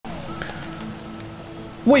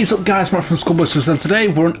What is up guys, Matt from Skullbusters, and today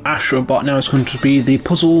we're on Astro Bot. Now it's going to be the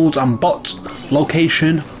puzzles and bot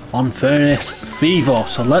location on Furnace Fever.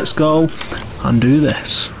 So let's go and do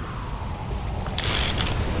this.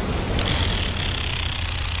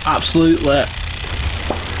 Absolutely.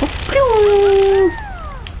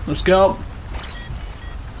 Let's go.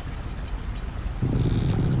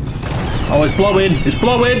 Oh, it's blowing, it's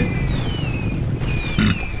blowing.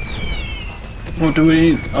 What do we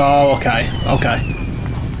need? Oh, okay, okay.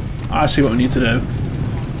 I see what we need to do.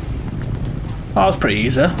 Oh, that's pretty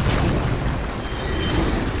easy.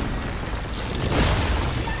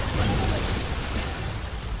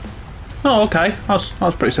 Oh, okay. That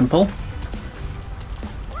was pretty simple.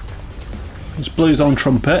 It's Blue's own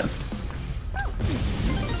trumpet.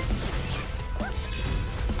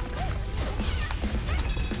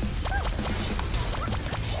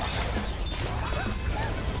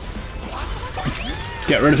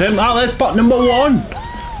 Get rid of him. Oh, there's bot number one.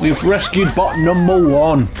 We've rescued bot number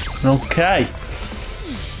one. Okay.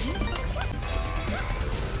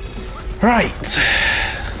 Right.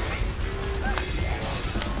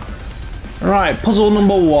 Right, puzzle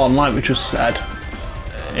number one, like we just said,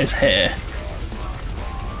 is here.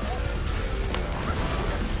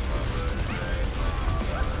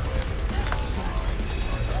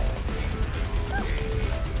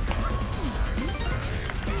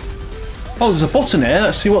 Oh, there's a button here.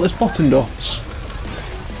 Let's see what this button does.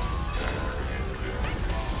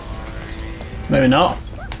 Maybe not.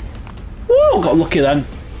 Whoa, got lucky then.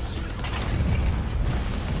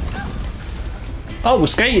 Oh, we're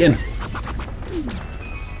skating.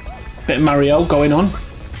 Bit of Mario going on.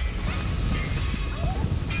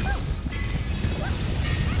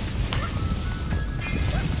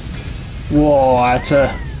 Whoa, I had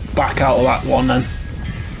to back out of that one then.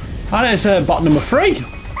 And it's bot number 3.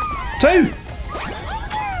 2.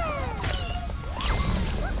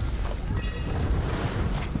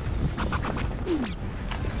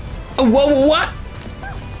 Oh, whoa, what?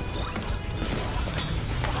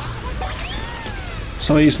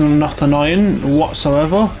 So he's not annoying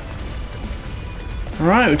whatsoever.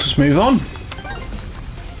 Right, we'll just move on.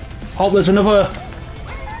 Oh, there's another.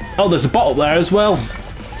 Oh, there's a bot up there as well.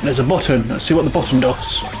 There's a button. Let's see what the button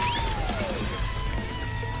does.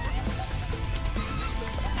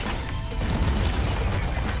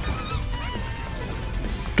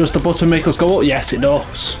 Does the button make us go up? Yes, it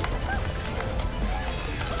does.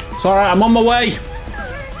 It's alright, I'm on my way.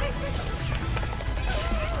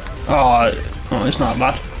 Oh, it's not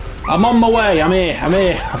bad. I'm on my way, I'm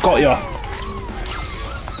here, I've got you.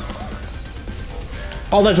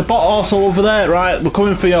 Oh, there's a bot also over there, right, we're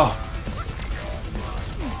coming for you.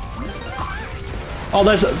 Oh,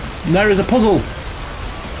 there is a puzzle.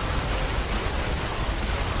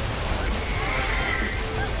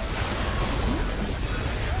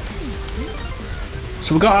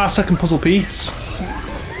 So we've got our second puzzle piece.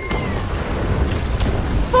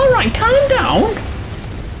 Alright, calm down.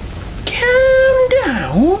 Calm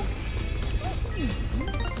down.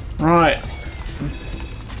 Right.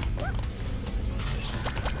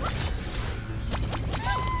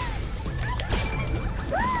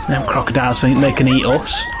 Them crocodiles think they can eat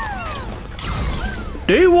us.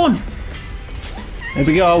 Do one. Here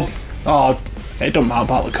we go. Oh, it don't matter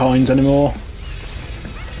about the coins anymore.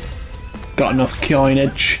 Got enough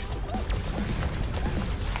coinage.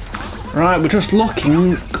 Right, we're just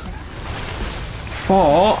looking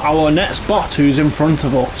for our next bot who's in front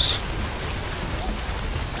of us.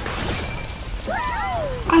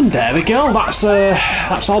 And there we go,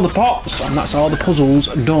 that's all the bots and that's all the puzzles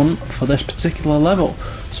done for this particular level.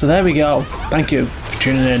 So there we go. Thank you for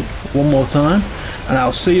tuning in one more time, and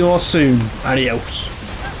I'll see you all soon. Adios.